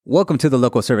Welcome to the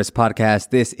Local Service Podcast.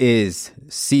 This is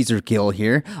Caesar Gill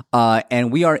here, and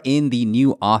we are in the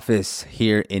new office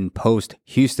here in Post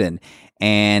Houston,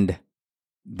 and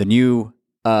the new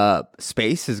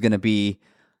space is going to be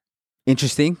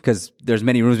interesting because there's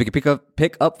many rooms we can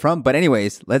pick up from. But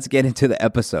anyways, let's get into the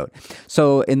episode.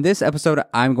 So in this episode,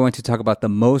 I'm going to talk about the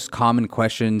most common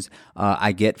questions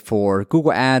I get for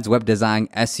Google Ads, web design,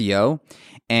 SEO,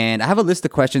 and I have a list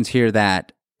of questions here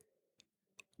that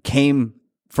came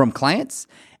from clients,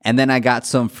 and then I got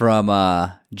some from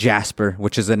Jasper,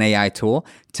 which is an AI tool,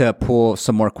 to pull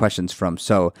some more questions from.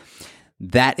 So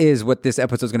that is what this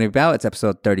episode is going to be about. It's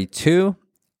episode 32,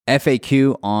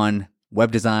 FAQ on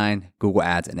web design, Google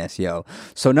Ads, and SEO.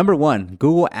 So number one,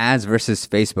 Google Ads versus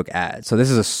Facebook Ads. So this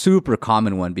is a super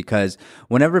common one because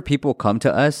whenever people come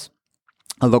to us,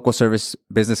 a local service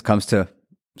business comes to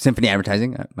Symphony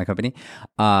Advertising, my company,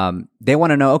 they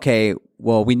want to know, okay,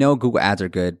 well, we know Google Ads are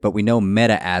good, but we know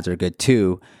Meta Ads are good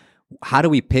too. How do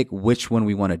we pick which one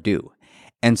we want to do?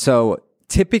 And so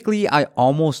typically, I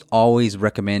almost always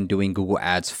recommend doing Google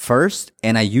Ads first,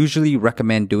 and I usually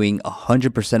recommend doing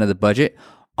 100% of the budget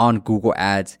on Google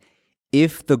Ads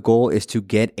if the goal is to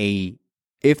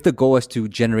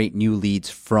generate new leads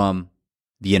from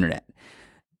the internet.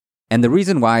 And the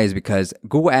reason why is because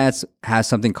Google Ads has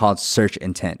something called search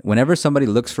intent. Whenever somebody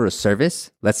looks for a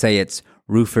service, let's say it's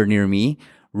roofer near me,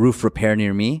 roof repair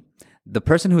near me, the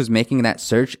person who's making that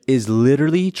search is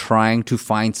literally trying to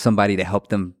find somebody to help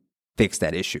them fix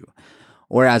that issue.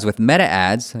 Whereas with Meta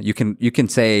Ads, you can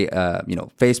say,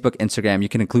 Facebook, Instagram, you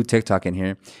can include TikTok in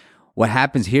here. What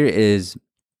happens here is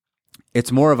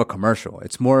it's more of a commercial.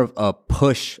 It's more of a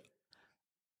push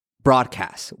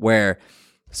broadcast where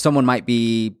someone might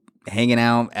be hanging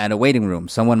out at a waiting room.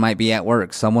 Someone might be at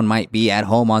work. Someone might be at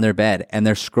home on their bed, and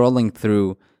they're scrolling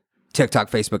through TikTok,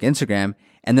 Facebook, Instagram,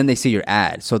 and then they see your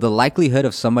ad. So the likelihood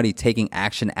of somebody taking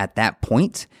action at that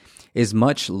point is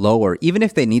much lower, even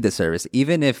if they need the service.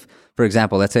 Even if, for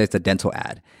example, let's say it's a dental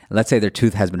ad. Let's say their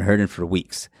tooth has been hurting for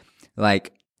weeks.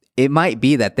 Like, it might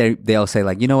be that they'll say,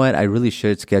 like, you know what, I really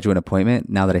should schedule an appointment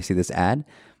now that I see this ad,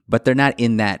 but they're not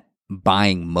in that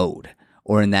buying mode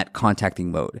or in that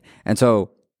contacting mode. And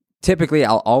so typically,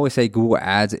 I'll always say Google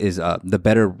Ads is the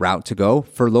better route to go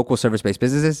for local service-based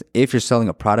businesses. If you're selling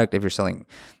a product, if you're selling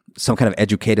some kind of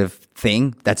educative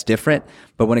thing, that's different.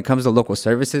 But when it comes to local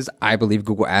services, I believe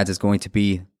Google Ads is going to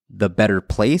be the better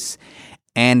place,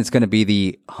 and it's going to be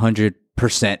the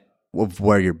 100% of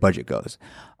where your budget goes.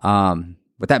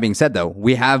 With that being said, though,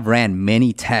 we have ran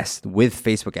many tests with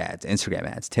Facebook ads, Instagram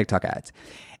ads, TikTok ads.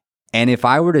 And if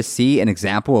I were to see an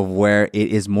example of where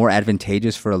it is more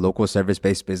advantageous for a local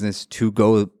service-based business to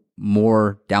go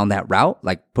more down that route,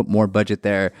 like put more budget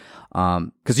there,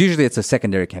 because usually it's a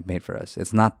secondary campaign for us.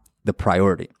 It's not the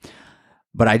priority.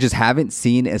 But I just haven't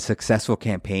seen a successful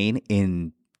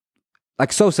campaign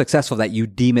so successful that you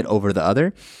deem it over the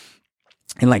other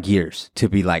in like years, to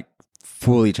be like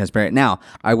fully transparent. Now,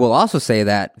 I will also say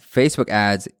that Facebook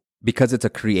ads, because it's a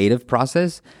creative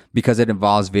process, because it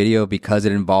involves video, because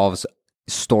it involves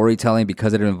storytelling,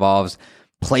 because it involves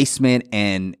placement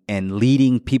and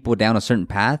leading people down a certain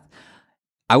path,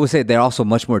 I would say they're also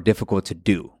much more difficult to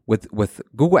do. With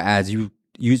Google Ads, you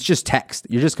use just text.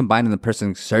 You're just combining the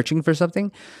person searching for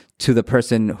something to the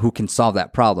person who can solve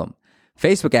that problem.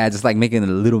 Facebook ads is like making a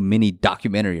little mini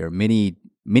documentary or mini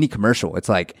commercial. It's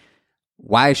like,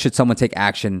 why should someone take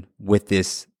action with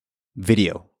this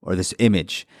video or this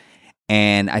image?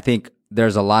 And I think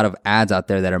there's a lot of ads out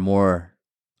there that are more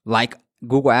like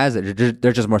Google Ads.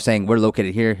 They're just more saying, we're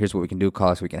located here. Here's what we can do. Call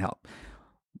us. We can help.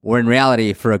 Where in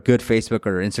reality, for a good Facebook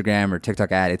or Instagram or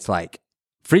TikTok ad, it's like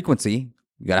frequency.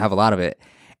 You got to have a lot of it.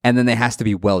 And then it has to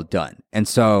be well done. And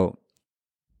so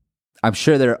I'm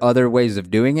sure there are other ways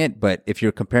of doing it. But if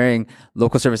you're comparing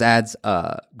local service ads,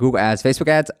 Google Ads, Facebook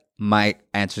ads, my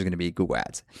answer is going to be Google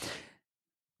Ads.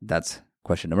 That's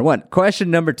question number one. Question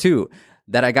number two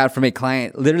that I got from a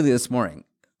client literally this morning.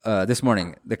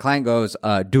 The client goes,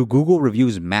 do Google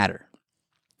reviews matter?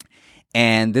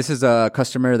 And this is a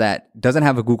customer that doesn't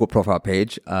have a Google profile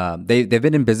page. They've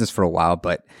been in business for a while,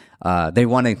 but they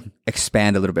want to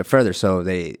expand a little bit further. So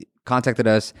they contacted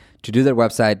us to do their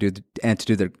website and to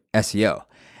do their SEO.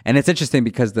 And it's interesting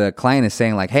because the client is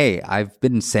saying like, hey, I've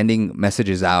been sending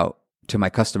messages out to my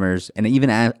customers and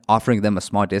even offering them a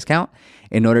small discount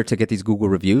in order to get these Google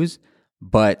reviews.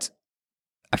 But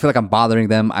I feel like I'm bothering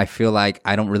them. I feel like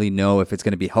I don't really know if it's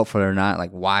going to be helpful or not.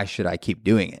 Like, why should I keep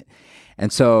doing it?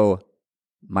 And so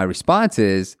my response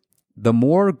is, the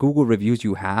more Google reviews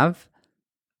you have,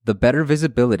 the better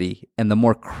visibility and the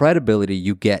more credibility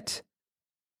you get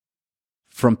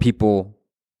from people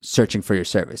searching for your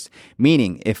service.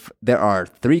 Meaning, if there are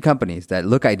 3 companies that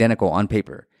look identical on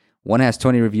paper, one has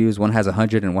 20 reviews, one has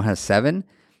 100, and one has 7,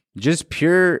 just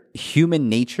pure human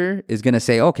nature is going to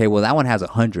say, okay, well, that one has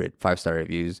 100 5-star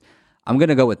reviews. I'm going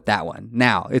to go with that one.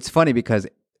 Now, it's funny because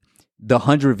the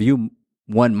 100 review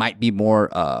one might be more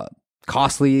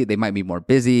costly. They might be more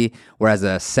busy, whereas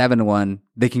a 7 one,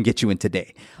 they can get you in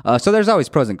today. So there's always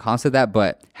pros and cons to that,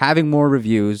 but having more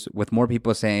reviews with more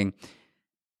people saying,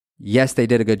 yes, they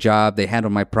did a good job, they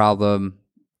handled my problem,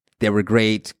 they were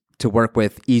great to work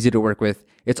with, easy to work with,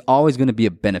 it's always going to be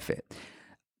a benefit.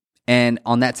 And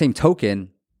on that same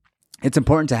token, it's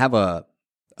important to have a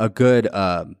good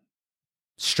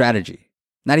strategy.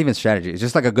 Not even strategy. It's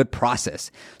just like a good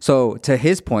process. So to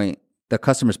his point, the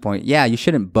customer's point, yeah, you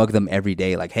shouldn't bug them every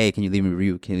day. Like, hey, can you leave me a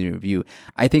review? Can you leave me a review?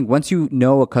 I think once you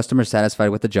know a customer's satisfied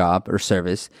with the job or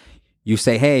service, you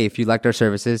say, hey, if you liked our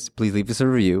services, please leave us a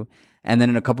review. And then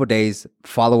in a couple of days,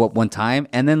 follow up one time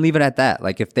and then leave it at that.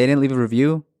 Like if they didn't leave a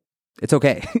review, it's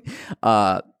okay.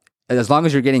 As long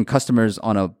as you're getting customers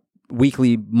on a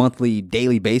weekly, monthly,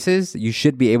 daily basis, you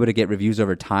should be able to get reviews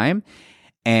over time.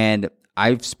 And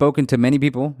I've spoken to many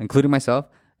people, including myself,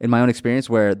 in my own experience,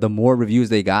 where the more reviews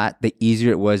they got, the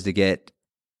easier it was to get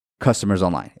customers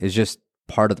online. It's just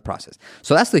part of the process.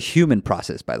 So that's the human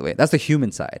process, by the way. That's the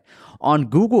human side. On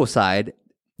Google side,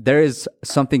 there is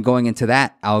something going into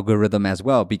that algorithm as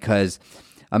well, because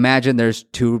imagine there's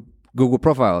 2 Google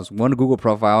profiles. One Google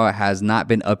profile has not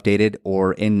been updated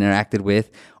or interacted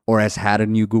with or has had a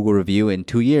new Google review in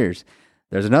 2 years.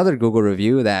 There's another Google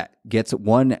review that gets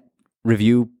 1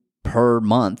 review per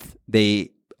month.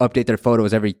 They update their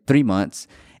photos every 3 months,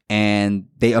 and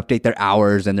they update their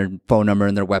hours and their phone number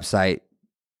and their website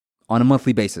on a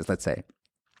monthly basis, let's say,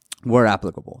 where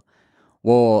applicable.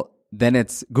 Well, then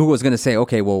Google's going to say,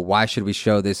 okay, well, why should we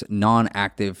show this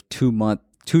non-active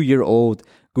 2-year-old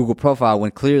Google profile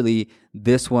when clearly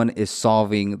this one is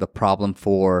solving the problem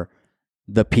for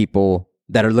the people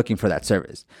that are looking for that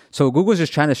service? So Google's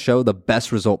just trying to show the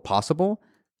best result possible.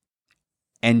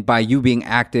 And by you being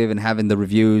active and having the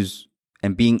reviews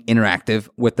and being interactive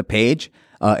with the page,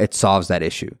 it solves that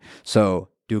issue. So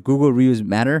do Google reviews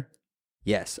matter?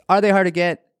 Yes. Are they hard to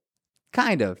get?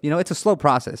 Kind of. It's a slow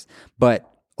process. But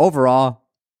overall,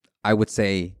 I would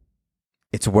say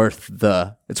it's worth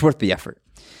the effort.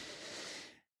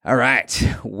 All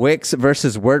right, Wix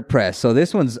versus WordPress. So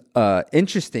this one's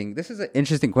interesting. This is an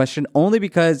interesting question only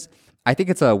because I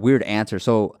think it's a weird answer.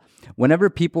 So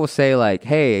whenever people say like,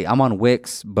 hey, I'm on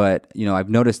Wix, but I've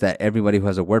noticed that everybody who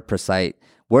has a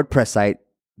WordPress site,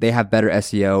 they have better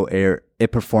SEO,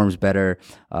 it performs better,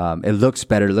 it looks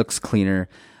better, it looks cleaner.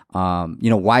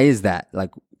 Why is that?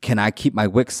 Like, can I keep my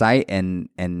Wix site and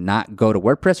not go to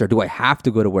WordPress, or do I have to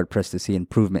go to WordPress to see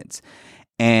improvements?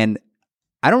 And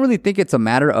I don't really think it's a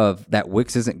matter of that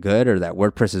Wix isn't good or that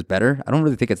WordPress is better. I don't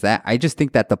really think it's that. I just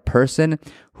think that the person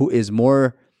who is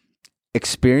more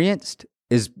experienced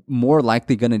is more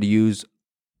likely going to use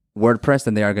WordPress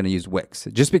than they are going to use Wix.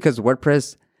 Just because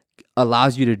WordPress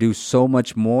allows you to do so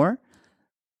much more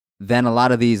than a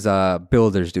lot of these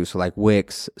builders do. So like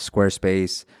Wix,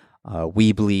 Squarespace,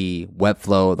 Weebly,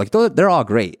 Webflow, like they're all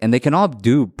great. And they can all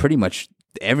do pretty much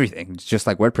everything, just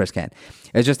like WordPress can.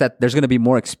 It's just that there's going to be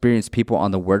more experienced people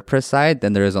on the WordPress side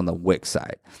than there is on the Wix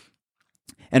side.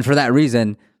 And for that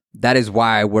reason, that is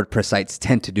why WordPress sites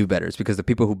tend to do better. It's because the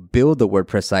people who build the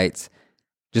WordPress sites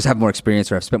just have more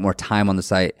experience or have spent more time on the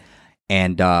site.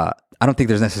 And I don't think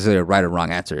there's necessarily a right or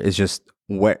wrong answer. It's just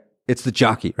it's the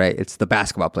jockey, right? It's the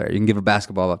basketball player. You can give a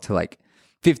basketball up to like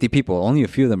 50 people. Only a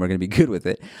few of them are going to be good with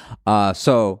it.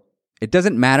 So it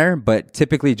doesn't matter, but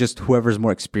typically just whoever's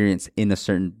more experienced in a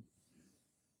certain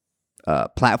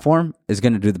platform is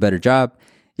going to do the better job.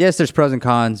 Yes, there's pros and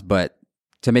cons, but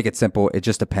to make it simple, it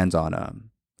just depends on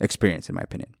experience, in my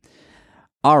opinion.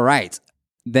 All right.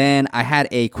 Then I had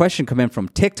a question come in from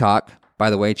TikTok. By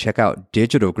the way, check out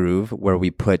Digital Groove, where we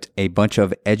put a bunch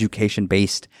of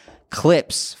education-based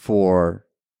clips for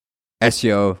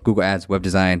SEO, Google Ads, web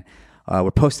design.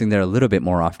 We're posting there a little bit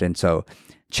more often, so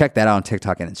check that out on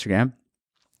TikTok and Instagram.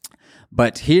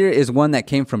 But here is one that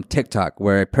came from TikTok,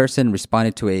 where a person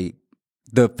responded to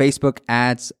the Facebook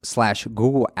ads /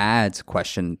 Google ads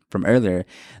question from earlier.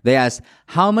 They asked,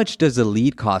 how much does a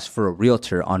lead cost for a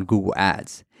realtor on Google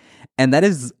ads? And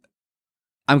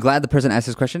I'm glad the person asked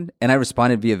this question, and I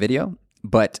responded via video,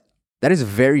 but that is a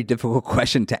very difficult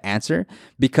question to answer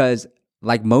because,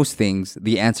 like most things,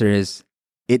 the answer is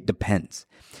it depends.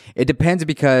 It depends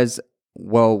because,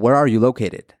 well, where are you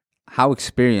located? How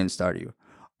experienced are you?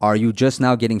 Are you just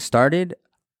now getting started,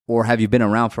 or have you been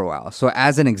around for a while? So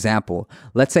as an example,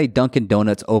 let's say Dunkin'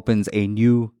 Donuts opens a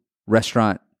new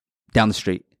restaurant down the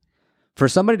street. For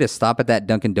somebody to stop at that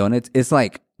Dunkin' Donuts, it's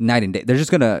like night and day. They're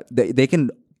just they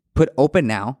can put open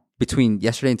now between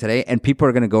yesterday and today, and people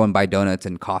are gonna go and buy donuts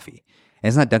and coffee. And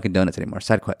it's not Dunkin' Donuts anymore.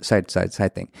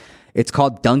 Side thing. It's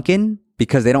called Dunkin'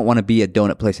 because they don't want to be a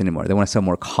donut place anymore. They want to sell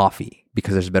more coffee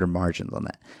because there's better margins on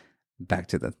that. Back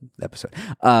to the episode.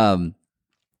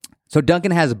 So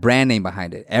Dunkin' has a brand name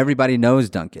behind it. Everybody knows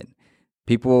Dunkin'.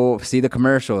 People see the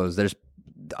commercials. There's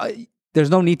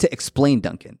no need to explain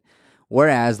Dunkin'.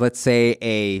 Whereas, let's say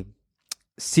a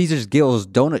Caesar's Gills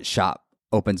donut shop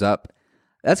opens up,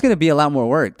 that's going to be a lot more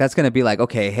work. That's going to be like,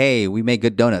 okay, hey, we make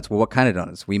good donuts. Well, what kind of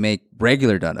donuts? We make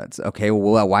regular donuts. Okay,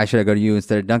 well, why should I go to you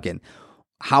instead of Dunkin'?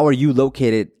 How are you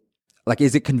located? Like,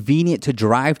 is it convenient to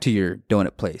drive to your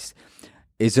donut place?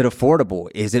 Is it affordable?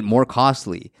 Is it more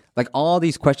costly? Like all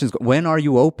these questions. When are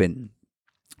you open?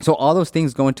 So all those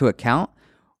things go into account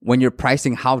when you're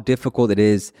pricing how difficult it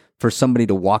is for somebody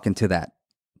to walk into that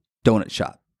donut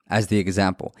shop as the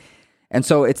example. And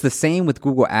so it's the same with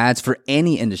Google Ads for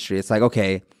any industry. It's like,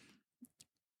 okay,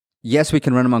 yes, we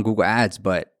can run them on Google Ads,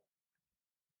 but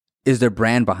is there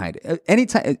brand behind it?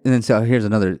 Anytime. And then so here's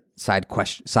another side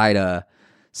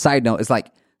note. It's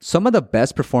like some of the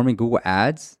best performing Google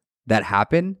Ads that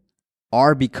happen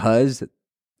are because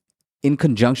in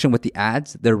conjunction with the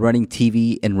ads, they're running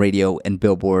TV and radio and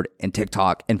billboard and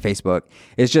TikTok and Facebook.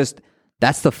 It's just,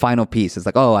 that's the final piece. It's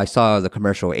like, oh, I saw the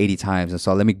commercial 80 times, and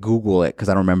so let me Google it because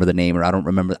I don't remember the name or I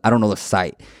don't know the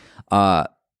site.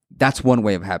 That's one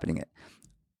way of happening it.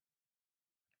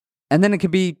 And then it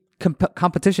could be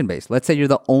competition based. Let's say you're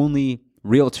the only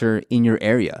realtor in your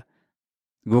area.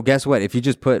 Well, guess what? If you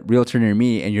just put realtor near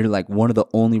me and you're like one of the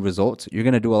only results, you're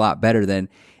going to do a lot better than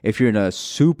if you're in a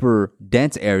super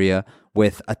dense area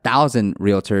with 1,000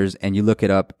 realtors and you look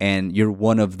it up and you're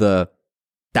one of the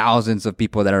thousands of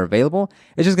people that are available.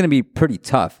 It's just going to be pretty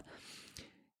tough.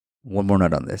 One more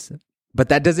note on this. But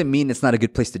that doesn't mean it's not a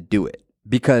good place to do it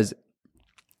because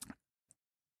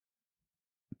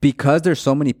there's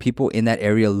so many people in that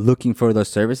area looking for those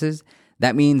services.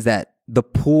 That means that the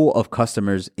pool of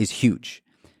customers is huge.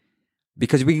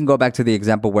 Because we can go back to the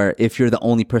example where if you're the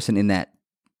only person in that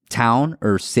town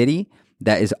or city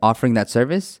that is offering that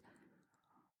service,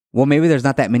 well, maybe there's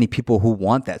not that many people who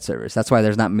want that service. That's why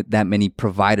there's not that many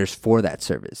providers for that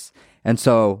service. And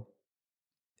so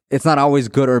it's not always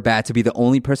good or bad to be the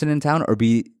only person in town or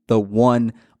be the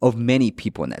one of many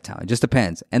people in that town. It just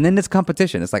depends. And then it's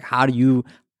competition. It's like,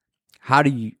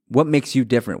 what makes you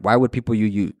different? Why would people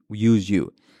use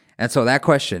you? And so that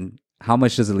question, how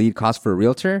much does a lead cost for a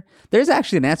realtor? There's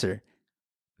actually an answer.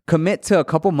 Commit to a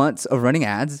couple months of running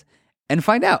ads and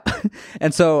find out.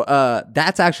 And so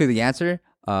that's actually the answer.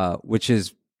 Which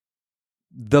is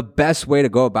the best way to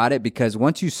go about it, because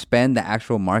once you spend the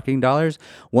actual marketing dollars,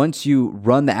 once you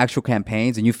run the actual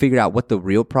campaigns and you figure out what the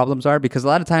real problems are, because a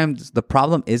lot of times the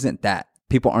problem isn't that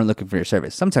people aren't looking for your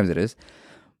service. Sometimes it is.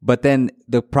 But then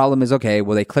the problem is, okay,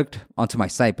 well, they clicked onto my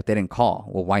site, but they didn't call.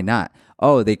 Well, why not?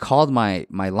 Oh, they called my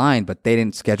line, but they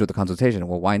didn't schedule the consultation.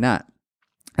 Well, why not?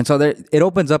 And so it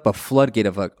opens up a floodgate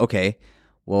of like, okay,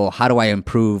 well, how do I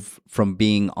improve from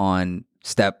being on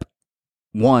step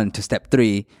 1 to step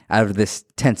 3 out of this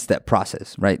 10-step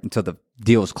process, right? Until the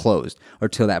deal is closed or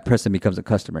till that person becomes a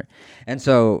customer. And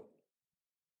so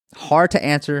hard to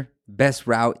answer. Best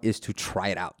route is to try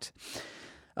it out.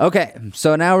 Okay,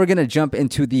 so now we're going to jump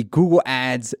into the Google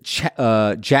Ads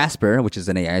Jasper, which is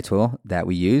an AI tool that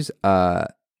we use. And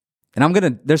I'm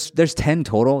going to, there's 10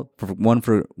 total,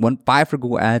 5 for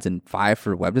Google Ads and 5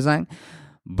 for web design,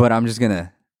 but I'm just going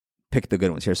to pick the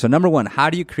good ones here. So number 1, how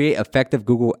do you create effective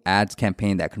Google Ads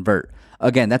campaign that convert?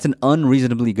 Again, that's an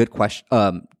unreasonably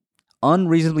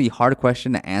hard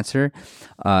question to answer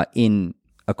in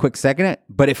a quick second.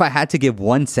 But if I had to give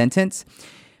one sentence,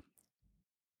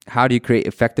 how do you create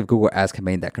effective Google Ads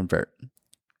campaign that convert?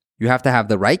 You have to have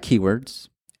the right keywords.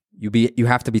 You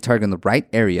have to be targeting the right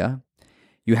area.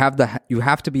 You have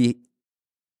to be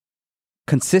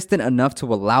consistent enough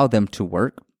to allow them to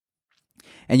work.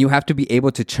 And you have to be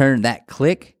able to turn that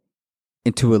click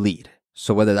into a lead.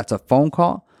 So whether that's a phone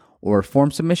call or a form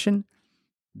submission,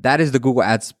 that is the Google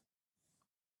Ads.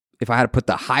 If I had to put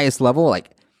the highest level,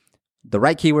 like the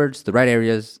right keywords, the right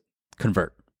areas,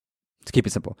 convert. To keep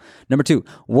it simple. Number 2,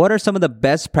 what are some of the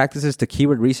best practices to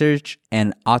keyword research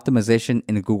and optimization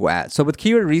in Google Ads? So with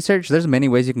keyword research, there's many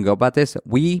ways you can go about this.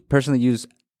 We personally use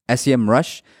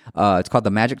SEMrush. It's called the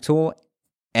magic tool.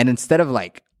 And instead of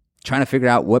like trying to figure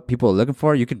out what people are looking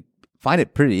for, you can find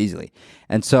it pretty easily.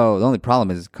 And so the only problem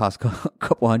is it costs a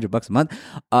couple $100 a month.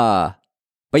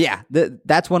 But yeah,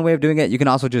 that's one way of doing it. You can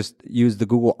also just use the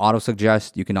Google Auto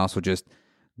Suggest. You can also just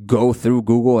go through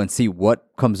Google and see what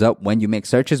comes up when you make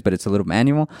searches, but it's a little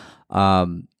manual.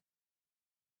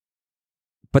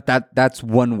 But that's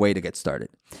one way to get started.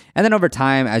 And then over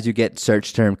time, as you get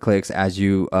search term clicks, as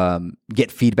you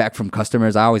get feedback from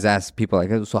customers, I always ask people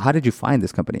like, so how did you find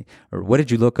this company? Or what did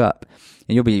you look up?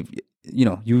 And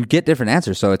you get different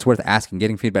answers. So it's worth asking.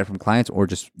 Getting feedback from clients or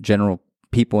just general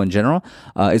people in general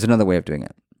is another way of doing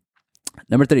it.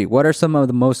 Number 3, what are some of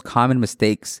the most common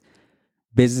mistakes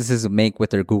businesses make with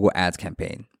their Google Ads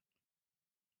campaign?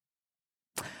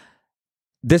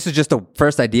 This is just the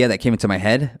first idea that came into my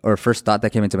head, or first thought that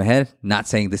came into my head. Not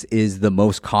saying this is the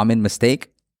most common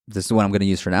mistake. This is what I'm going to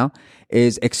use for now.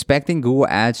 Is expecting Google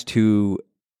Ads to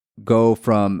go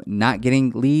from not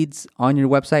getting leads on your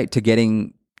website to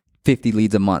getting 50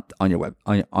 leads a month on your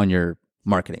on your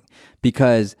marketing,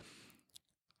 because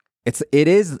it's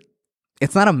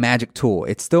not a magic tool.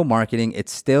 It's still marketing.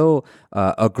 It's still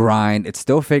a grind. It's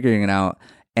still figuring it out.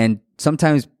 And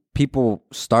sometimes people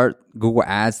start Google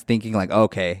Ads thinking like,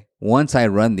 okay, once I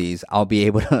run these, I'll be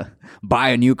able to buy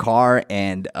a new car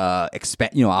and I'll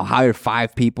hire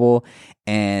 5 people,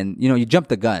 and you jump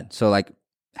the gun. So like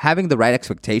having the right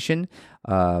expectation,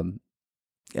 I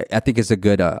think is a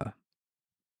good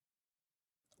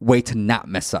way to not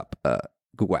mess up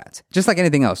Google Ads. Just like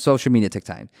anything else, social media takes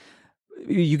time.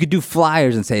 You could do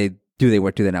flyers and say, do they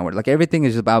work? Do they not work? Like everything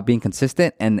is about being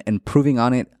consistent and improving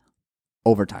on it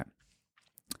over time.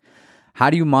 How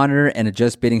do you monitor and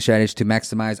adjust bidding strategies to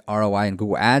maximize ROI in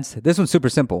Google Ads? This one's super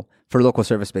simple for local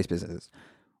service-based businesses.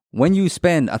 When you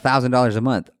spend $1,000 a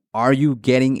month, are you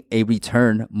getting a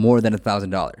return more than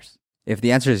 $1,000? If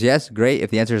the answer is yes, great.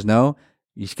 If the answer is no,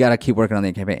 you just got to keep working on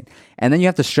the campaign. And then you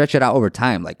have to stretch it out over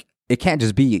time. Like it can't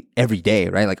just be every day,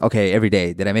 right? Like, okay, every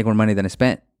day, did I make more money than I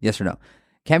spent? Yes or no?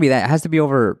 Can't be that. It has to be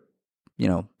over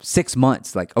 6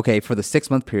 months. Like, okay, for the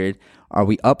 6-month period, are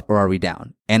we up or are we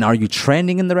down? And are you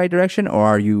trending in the right direction or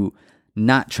are you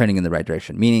not trending in the right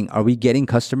direction? Meaning, are we getting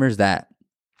customers that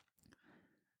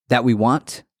we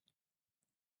want,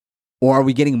 or are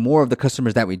we getting more of the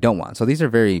customers that we don't want? So these are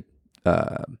very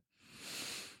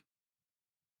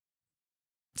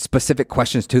specific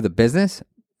questions to the business,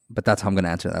 but that's how I'm going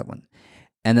to answer that one.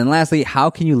 And then lastly, how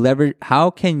can you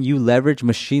leverage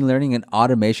machine learning and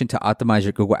automation to optimize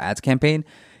your Google Ads campaign?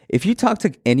 If you talk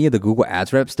to any of the Google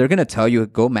Ads reps, they're going to tell you,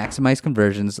 go maximize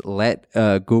conversions, let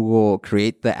Google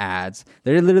create the ads.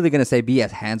 They're literally going to say, be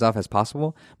as hands-off as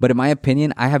possible. But in my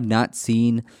opinion, I have not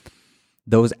seen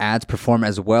those ads perform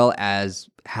as well as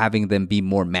having them be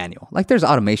more manual. Like there's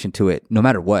automation to it no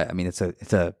matter what. I mean, it's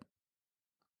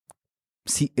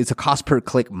a cost per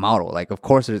click model. Like, of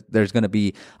course, there's going to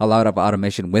be a lot of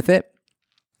automation with it.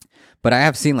 But I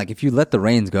have seen, like, if you let the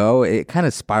reins go, it kind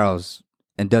of spirals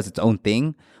and does its own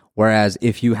thing. Whereas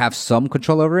if you have some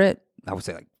control over it, I would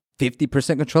say like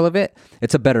 50% control of it,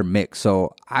 it's a better mix.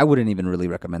 So I wouldn't even really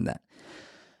recommend that.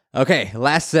 Okay,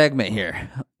 last segment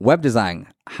here. Web design.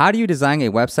 How do you design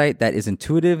a website that is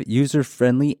intuitive,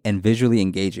 user-friendly, and visually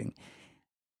engaging?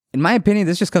 In my opinion,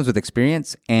 this just comes with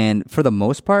experience. And for the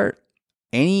most part,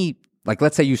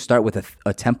 let's say you start with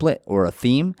a template or a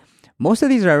theme, most of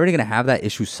these are already going to have that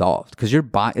issue solved, because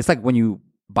it's like when you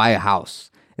buy a house.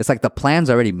 It's like the plan's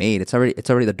already made. It's already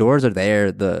the doors are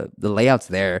there, the layout's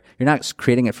there. You're not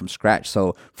creating it from scratch.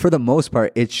 So for the most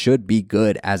part, it should be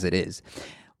good as it is,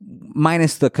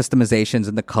 minus the customizations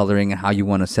and the coloring and how you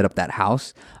want to set up that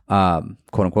house, quote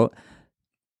unquote.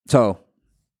 So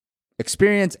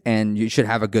experience, and you should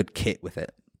have a good kit with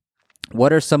it.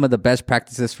 What are some of the best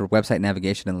practices for website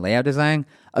navigation and layout design?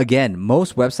 Again,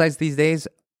 most websites these days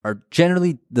are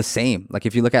generally the same. Like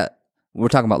if you look at, we're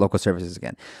talking about local services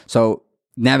again. So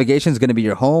navigation is going to be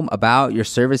your home, about, your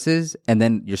services, and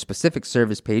then your specific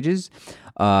service pages,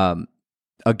 a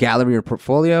gallery or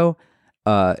portfolio,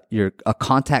 a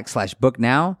contact / book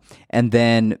now, and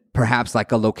then perhaps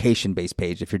like a location-based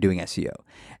page if you're doing SEO.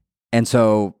 And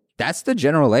so that's the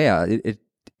general layout.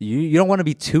 You don't want to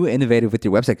be too innovative with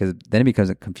your website, because then it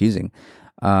becomes confusing.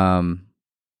 So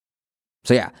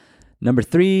yeah. Number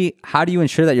 3, how do you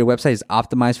ensure that your website is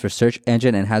optimized for search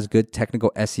engine and has good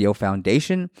technical SEO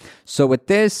foundation? So with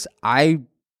this, I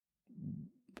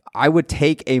would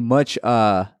take a much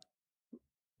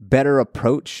better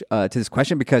approach to this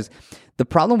question, because the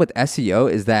problem with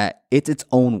SEO is that it's its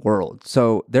own world.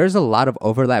 So there's a lot of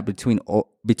overlap between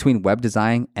web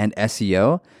design and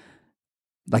SEO.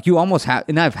 Like you almost have,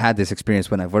 and I've had this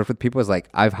experience when I've worked with people, is like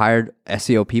I've hired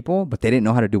SEO people, but they didn't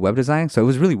know how to do web design. So it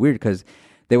was really weird, because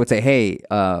they would say, hey,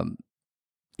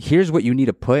 here's what you need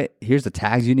to put. Here's the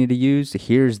tags you need to use.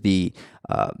 Here's the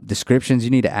descriptions you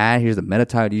need to add. Here's the meta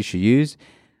tag you should use.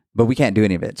 but we can't do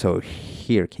any of it. So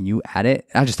here, can you add it?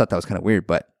 I just thought that was kind of weird,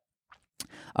 but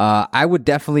I would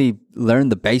definitely learn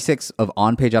the basics of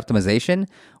on-page optimization,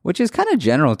 which is kind of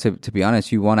general, to be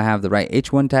honest. You want to have the right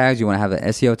H1 tags. You want to have an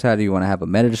SEO title. You want to have a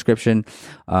meta description.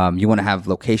 You want to have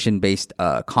location-based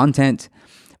content.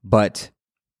 But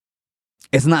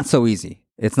it's not so easy.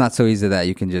 It's not so easy that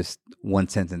you can just one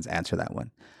sentence answer that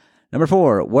one. Number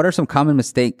 4, what are some common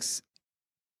mistakes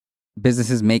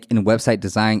businesses make in website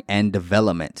design and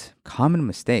development? Common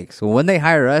mistakes. Well, when they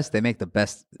hire us, they make the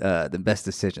best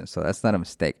decisions. So that's not a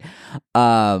mistake.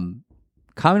 Common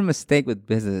mistake with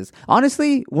business.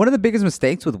 Honestly, one of the biggest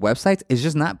mistakes with websites is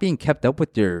just not being kept up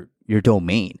with your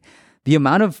domain. The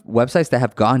amount of websites that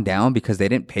have gone down because they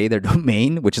didn't pay their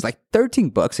domain, which is like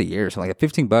 $13 a year, so like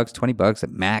 $15, $20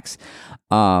 at max.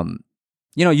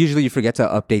 Usually you forget to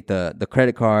update the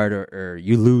credit card, or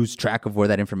you lose track of where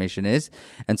that information is.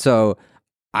 And so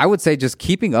I would say just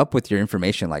keeping up with your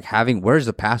information, like where's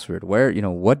the password?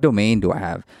 What domain do I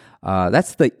have?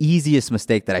 That's the easiest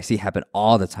mistake that I see happen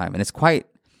all the time. And it's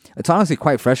honestly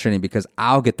quite frustrating because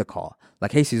I'll get the call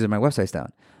like, hey, Caesar, my website's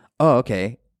down. Oh,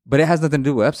 okay. But it has nothing to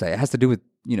do with website. It has to do with,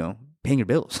 paying your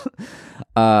bills.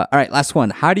 All right, last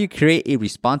one. How do you create a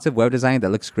responsive web design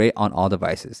that looks great on all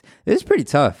devices? This is pretty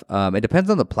tough. It depends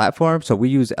on the platform. So we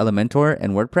use Elementor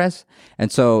and WordPress.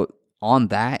 And so on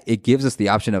that, it gives us the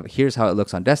option of here's how it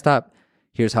looks on desktop.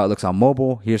 Here's how it looks on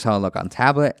mobile. Here's how it looks on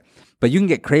tablet. But you can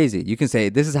get crazy. You can say,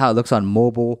 this is how it looks on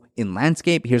mobile in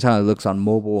landscape. Here's how it looks on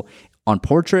mobile on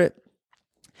portrait.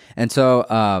 And so,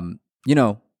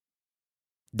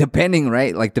 depending,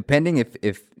 right? Like depending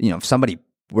if somebody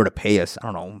were to pay us, I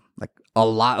don't know, like a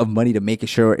lot of money to make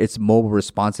sure it's mobile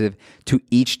responsive to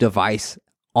each device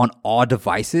on all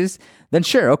devices, then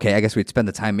sure, okay, I guess we'd spend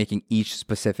the time making each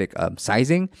specific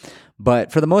sizing.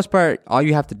 But for the most part, all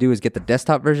you have to do is get the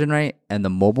desktop version right and the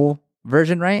mobile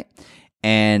version right.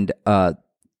 And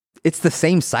it's the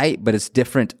same site, but it's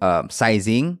different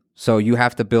sizing. So you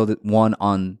have to build one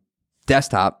on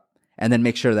desktop and then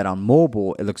make sure that on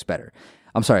mobile, it looks better.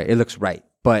 I'm sorry, it looks right.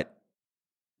 But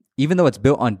even though it's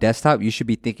built on desktop, you should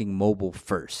be thinking mobile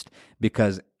first,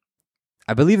 because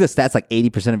I believe the stats like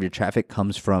 80% of your traffic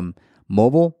comes from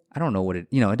mobile. I don't know what it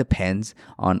depends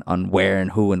on where and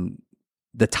who and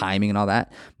the timing and all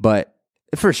that. But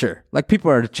for sure, like people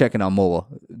are checking on mobile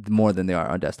more than they are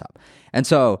on desktop. And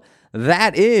so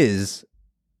that is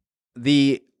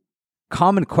the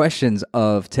common questions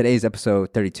of today's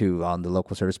episode 32 on the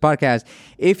Local Service Podcast.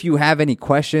 If you have any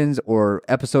questions or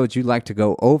episodes you'd like to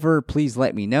go over, please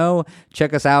let me know.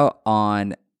 Check us out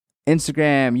on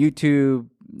Instagram, YouTube,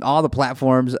 all the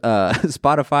platforms,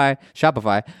 Spotify,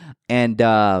 Shopify. And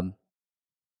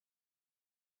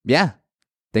yeah,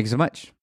 thanks so much.